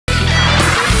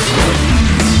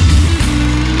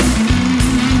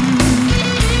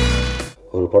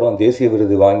படம் தேசிய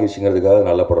விருது வாங்கிச்சுங்கிறதுக்காக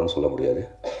நல்ல படம்னு சொல்ல முடியாது,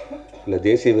 இல்லை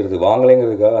தேசிய விருது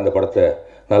வாங்கலைங்கிறதுக்காக அந்த படத்தை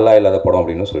நல்லா இல்லாத படம்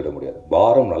அப்படின்னு சொல்லிட முடியாது.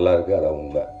 பாரம் நல்லா இருக்குது, அதான்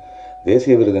உண்மை.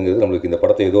 தேசிய விருதுங்கிறது நம்மளுக்கு இந்த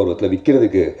படத்தை ஏதோ ஒரு விதத்தில்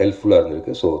விற்கிறதுக்கு ஹெல்ப்ஃபுல்லாக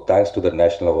இருந்திருக்கு. So thanks to the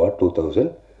national award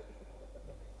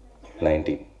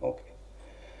 2019. Okay.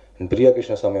 Priya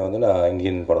Krishnasamy வந்து நான்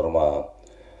இந்தியன் படமா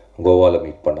கோவாவில்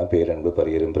மீட் பண்ணேன். பேரன்பு,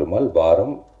 பரியரும் பெருமாள்,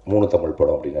 பாரம், 3 தமிழ்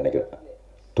படம் அப்படின்னு நினைக்கிறேன்.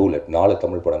 4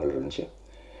 தமிழ் படங்கள் இருந்துச்சு.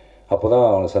 அப்போ தான்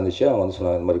அவனை சந்திச்சு அவன் வந்து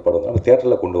சொன்னான், இந்த மாதிரி படம் வந்து நம்ம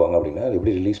தேட்டரில் கொண்டு வாங்க அப்படின்னா, அது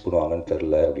எப்படி ரிலீஸ் பண்ணுவாங்கன்னு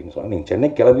தெரில அப்படின்னு சொன்னால், நீங்கள் சென்னை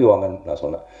கிளம்பி வாங்கன்னு நான்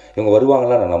சொன்னேன். இவங்க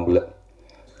வருவாங்களாம் நான் நம்பல.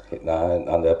 நான்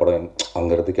அந்த படம்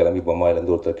அங்கேருந்து கிளம்பி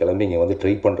பொம்மாயிலேருந்து ஒருத்தர் கிளம்பி இங்கே வந்து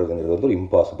ட்ரை பண்ணுறதுங்கிறது வந்து ஒரு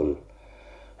இம்பாசிபிள்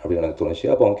அப்படின்னு எனக்கு தோணுச்சு.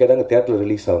 அப்போ அவங்க கேட்டாங்க தேட்டரில்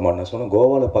ரிலீஸ் ஆகுமான்னு. நான் சொன்னேன்,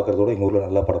 கோவாவில் பார்க்குறதோட எங்கள் ஊரில்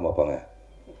நல்லா படம் பார்ப்பாங்க.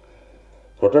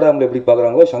 ரொட்டர்டாமில் எப்படி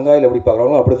பார்க்குறாங்களோ, ஷங்காயில் எப்படி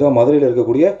பார்க்குறாங்களோ, அப்படி தான் மதுரையில்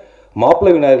இருக்கக்கூடிய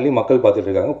மாப்பிள்ளை விநாயகர்களையும் மக்கள் பார்த்துட்டு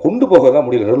இருக்காங்க. கொண்டு போக தான்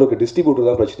முடியல, நடுவுக்கு டிஸ்ட்ரிபியூட்டர்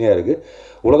தான் பிரச்சனையாக இருக்குது.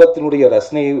 உலகத்தினுடைய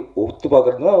ரசனையை ஒத்து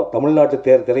பார்க்குறதுனா தமிழ்நாட்டு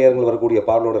திரையரங்கில் வரக்கூடிய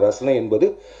பார்வையோட ரசனை என்பது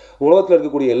உலகத்தில்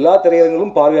இருக்கக்கூடிய எல்லா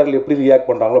திரையரங்களும் பார்வையாளர்கள் எப்படி ரியாக்ட்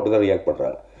பண்ணுறாங்களோ அப்படி தான் ரியாக்ட்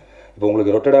பண்ணுறாங்க. இப்போ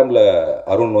உங்களுக்கு ரொட்டர்டாமில்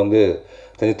அருண் வந்து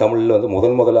தமிழில் வந்து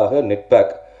முதலாக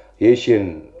நெட்பேக்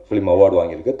ஏஷியன் ஃபிலிம் அவார்டு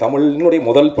வாங்கியிருக்கு. தமிழினுடைய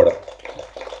முதல் படம்.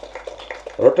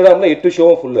 ரொட்டர்டாமில் 8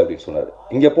 ஷோவும் ஃபுல் அப்படின்னு சொன்னார்.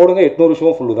 இங்கே போடுங்க 800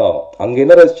 ஷோவும் ஃபுல்லு தான் ஆகும். அங்கே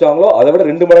என்ன ரசித்தாங்களோ அதை விட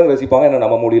 2 மடங்கு ரசிப்பாங்க. ஏன்னா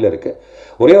நம்ம மொழியில் இருக்குது.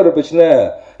 ஒரே ஒரு பிரச்சனை,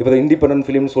 இப்போ இண்டிபெண்டன்ட்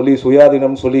ஃபிலிம்னு சொல்லி,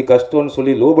 சுயாதீனம்னு சொல்லி, கஷ்டம்னு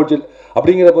சொல்லி, லோ பட்ஜெட்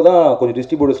அப்படிங்கிறப்ப தான் கொஞ்சம்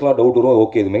டிஸ்ட்ரிபியூட்டர்ஸ்லாம் டவுட் வரும்.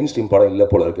 ஓகே, இது மெயின் ஸ்ட்ரீம் படம் இல்லை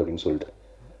போல இருக்குது அப்படின்னு சொல்லிட்டு.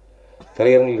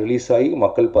 திரையரங்கில் ரிலீஸ் ஆகி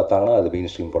மக்கள் பார்த்தாங்கன்னா அது மெயின்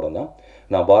ஸ்ட்ரீம் படம் தான்.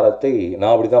 நான் பாரத்தை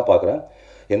நான் அப்படி தான் பார்க்குறேன்.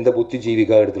 எந்த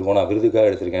புத்திஜீவிக்காக எடுத்துருக்கோம், நான் விருதுக்காக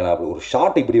எடுத்திருக்கேன், நான் அப்படி ஒரு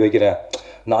ஷார்ட் இப்படி வைக்கிறேன்,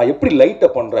 நான் எப்படி லைட்டை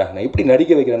பண்ணுறேன், நான் எப்படி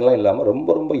நடிக்க வைக்கிறேன்லாம் இல்லாமல் ரொம்ப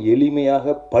ரொம்ப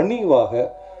எளிமையாக, பணிவாக,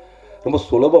 ரொம்ப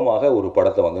சுலபமாக ஒரு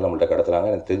படத்தை வந்து நம்மள்ட்ட கடத்துறாங்க.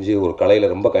 எனக்கு தெரிஞ்சு ஒரு கலையில்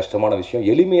ரொம்ப கஷ்டமான விஷயம்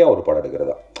எளிமையாக ஒரு படம்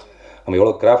எடுக்கிறதா. நம்ம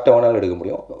எவ்வளோ கிராஃப்டாக வேணாலும் எடுக்க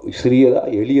முடியும், சிறியதாக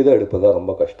எளியதாக எடுப்பதாக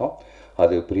ரொம்ப கஷ்டம்.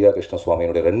 அது பிரியா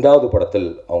கிருஷ்ணசுவாமியினுடைய 2வது படத்தில்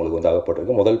அவங்களுக்கு வந்து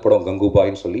அகப்பட்டிருக்கு. முதல் படம்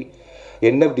கங்குபாயின்னு சொல்லி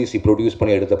NFDC ப்ரொடியூஸ்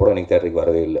பண்ணி எடுத்த படம் எனக்கு தேட்டருக்கு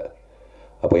வரவே இல்லை.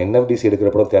 அப்போ NFDC எடுக்கிற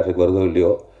படம் தேட்டருக்கு வருதோ இல்லையோ,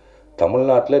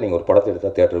 தமிழ்நாட்டில் நீங்கள் ஒரு படத்தை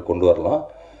எடுத்தால் தேட்டருக்கு கொண்டு வரலாம்.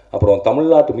 அப்புறம்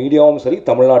தமிழ்நாட்டு மீடியாவும் சரி,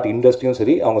 தமிழ்நாட்டு இண்டஸ்ட்ரியும்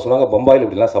சரி, அவங்க சொன்னாங்க பம்பாயில்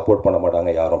இப்படிலாம் சப்போர்ட் பண்ண மாட்டாங்க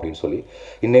யாரும் அப்படின்னு சொல்லி.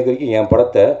 இன்றைக்கு வரைக்கும் என்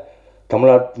படத்தை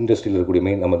தமிழ்நாட்டு இண்டஸ்ட்ரியில் இருக்கக்கூடிய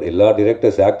மெயின் நம்ம எல்லா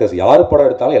டிரெக்டர்ஸ், ஆக்டர்ஸ் யார் படம்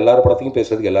எடுத்தாலும் எல்லார் படத்தையும்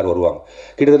பேசுறதுக்கு எல்லாரும் வருவாங்க.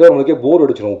 கிட்டத்தட்ட நம்மளுக்கே போர்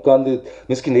அடிச்சிடும் உட்காந்து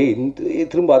மிஸ்கின்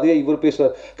திரும்ப அதே இவர்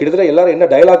பேசுவார். கிட்டத்தட்ட எல்லாரும் என்ன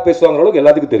டைலாக் பேசுவாங்களோ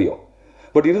எல்லாத்துக்கும் தெரியும்.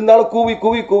 பட் இருந்தாலும் கூவி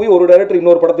கூவி கூவி ஒரு டைரக்டர்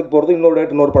இன்னொரு படத்துக்கு போகிறதும், இன்னொரு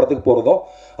டைரக்டர் இன்னொரு படத்துக்கு போகிறதும்.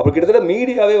 அப்புறம் கிட்டத்தட்ட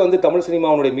மீடியாவே வந்து தமிழ்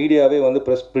சினிமாவுடைய மீடியாவே வந்து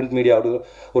பிரிண்ட் மீடியா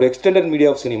ஒரு எக்ஸ்டெண்டட் மீடியா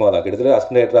ஆஃப் சினிமா தான். கிட்டத்தட்ட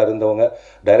அசிஸ்டன்ட் இருந்தவங்க,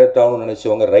 டைரக்டர் ஆகணும்னு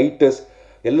நினச்சவங்க, ரைட்டர்ஸ்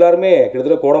எல்லாருமே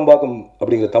கிட்டத்தட்ட கோடம்பாக்கம்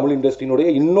அப்படிங்கிற தமிழ் இண்டஸ்ட்ரியினுடைய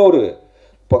இன்னொரு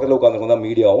பக்கத்தில் உட்காந்துருக்கோம் தான்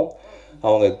மீடியாவும்.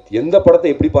 அவங்க எந்த படத்தை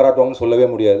எப்படி பாராட்டுவாங்கன்னு சொல்லவே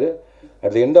முடியாது.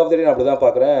 At the end of the டே நான் அப்படி தான்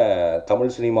பார்க்குறேன்.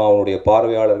 தமிழ் சினிமாவுடைய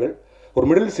பார்வையாளர்கள் ஒரு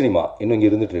மிடில் சினிமா இன்னும் இங்கே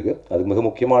இருந்துகிட்டு இருக்கு. அதுக்கு மிக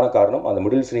முக்கியமான காரணம் அந்த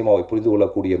மிடில் சினிமாவை புரிந்து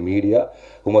கொள்ளக்கூடிய மீடியா,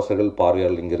 விமர்சகர்கள்,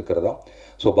 பார்வையாளர்கள் இங்கே இருக்கிறதா.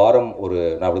 ஸோ பாரம்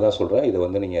நான் அப்படி தான் சொல்கிறேன். இதை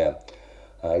வந்து நீங்கள்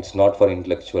இட்ஸ் நாட் ஃபார்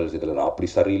இன்டெலெக்சுவல்ஸ். இதில் நான் அப்படி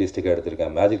ரியலிஸ்டிக்காக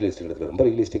எடுத்திருக்கேன், மேஜிக் ரியலிஸ்டிக் எடுத்திருக்கேன், ரொம்ப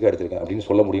ரியலிஸ்டிக்காக எடுத்திருக்கேன் அப்படின்னு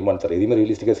சொல்ல முடியுமான்னு தெரியல. எதுவுமே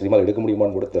ரியலிஸ்டிக்காக சினிமாவில் எடுக்க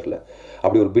முடியுமான்னு கூட தெரியல.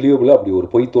 அப்படி ஒரு பிலியபிளாக அப்படி ஒரு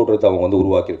பொய் தோற்றத்தை அவங்க வந்து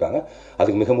உருவாக்கியிருக்காங்க.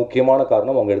 அதுக்கு மிக முக்கியமான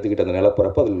காரணம் அவங்க எடுத்துக்கிட்ட அந்த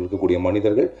நிலப்பரப்பு, அதில் இருக்கக்கூடிய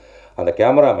மனிதர்கள், அந்த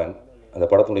கேமராமேன், அந்த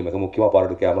படத்தினுடைய மிக முக்கியமாக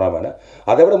பாராட்டு கேமராமேனை.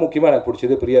 அதை விட முக்கியமாக எனக்கு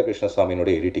பிடிச்சது பிரியா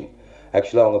கிருஷ்ணசாமியினுடைய எடிட்டிங்.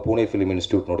 ஆக்சுவலாக அவங்க Pune film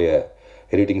இன்ஸ்டியூட்னுடைய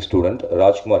editing student,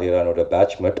 Rajkumar ஹீரானோட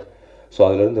பேட்ச்மெட். So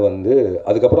அதிலேருந்து வந்து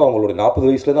அதுக்கப்புறம் அவங்களோட 40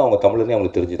 வயசுல தான் அவங்க தமிழ்னே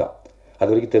அவங்களுக்கு தெரிஞ்சுதான். அது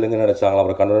வரைக்கும் தெலுங்கு நினச்சாங்களா,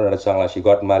 அப்புறம் Kannada நினச்சாங்களா, she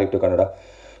got married to Kannada.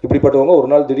 இப்படிப்பட்டவங்க ஒரு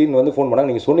நாள் திடீர்னு வந்து ஃபோன் பண்ணாங்க,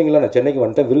 நீங்கள் சொன்னீங்களா நான் சென்னைக்கு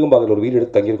வந்துட்டேன், விருகம்பாக்கத்தில் ஒரு வீடு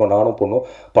எடுத்து தங்கியிருக்கோம், நானும் பொண்ணும்,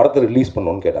 படத்தை ரிலீஸ்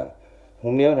பண்ணணும்னு கேட்டாங்க.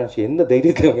 உண்மையாக நினச்சி எந்த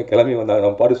தைரியத்தில் அவங்க கிளம்பி வந்தாங்க,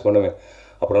 நம்ம பாட்டு சொன்னவேன்.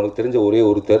 அப்புறம் நமக்கு தெரிஞ்ச ஒரே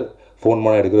ஒருத்தர் ஃபோன்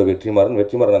பண்ண எடுக்கிற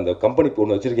வெற்றிமாறன் அந்த கம்பெனி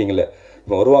ஒன்று வச்சுருக்கீங்களே,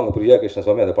 இப்போ வருவாங்க பிரியா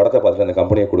கிருஷ்ணசுவாமி, அந்த படத்தை பார்த்துட்டு அந்த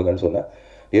கம்பெனியை கொடுங்கன்னு சொன்னேன்.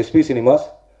 SP cinemas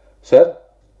sir,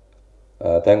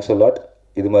 thanks a lot.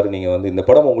 இது மாதிரி நீங்கள் வந்து இந்த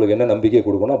படம் உங்களுக்கு என்ன நம்பிக்கை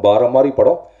கொடுக்கணும், பாரம் மாதிரி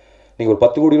படம், நீங்கள் ஒரு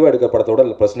 10 கோடி ரூபா எடுக்கிற படத்தோட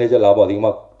பர்சன்டேஜாக லாபம்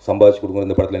அதிகமாக சம்பாதிச்சு கொடுங்க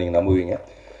இந்த படத்தில் நீங்கள் நம்புவீங்க.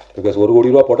 பிகாஸ் 1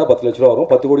 கோடி ரூபா போட்டால் 10 லட்ச ரூபா வரும்,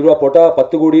 10 கோடி ரூபா போட்டால்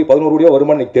 10 கோடி 11 கோடியோ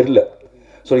வருமானு எனக்கு தெரியல.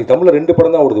 ஸோ நீங்கள் தமிழில் 2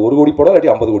 படம் தான் ஓடுது, 1 கோடி படம்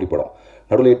இல்லாட்டி 50 கோடி படம்,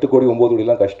 நடுவில் 8 கோடி 9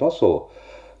 கோடிலாம் கஷ்டம். ஸோ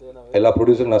எல்லா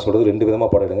ப்ரொடியூசருக்கு நான் சொல்கிறது 2 விதமாக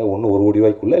படம் எடுங்க, ஒன்று 1 கோடி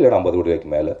ரூபாய்க்குள்ளே, இல்லைனா 50 கோடி ரூபாய்க்கு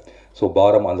மேலே. ஸோ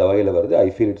பாரம் அந்த வகையில் வருது. I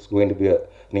feel it's going to be,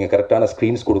 நீங்கள் கரெக்டான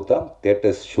ஸ்க்ரீன்ஸ் கொடுத்தா,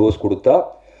 தியேட்டர்ஸ் ஷோஸ் கொடுத்தா,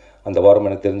 அந்த வாரம்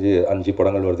எனக்கு தெரிஞ்சு 5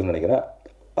 படங்கள் வருதுன்னு நினைக்கிறேன்.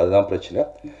 அதுதான் பிரச்சனை.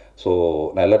 ஸோ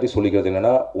நான் எல்லாத்தையும் சொல்லிக்கிறது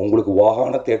என்னென்னா, உங்களுக்கு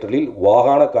வாகான தேட்டரில்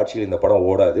வாகான காட்சியில் இந்த படம்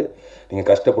ஓடாது, நீங்கள்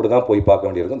கஷ்டப்பட்டு தான் போய் பார்க்க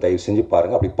வேண்டியிருக்கும். தயவு செஞ்சு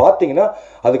பாருங்கள். அப்படி பார்த்தீங்கன்னா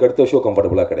அதுக்கு அடுத்த ஷோ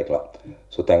கம்ஃபர்டபுளாக கிடைக்கலாம்.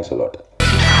 So thanks a lot.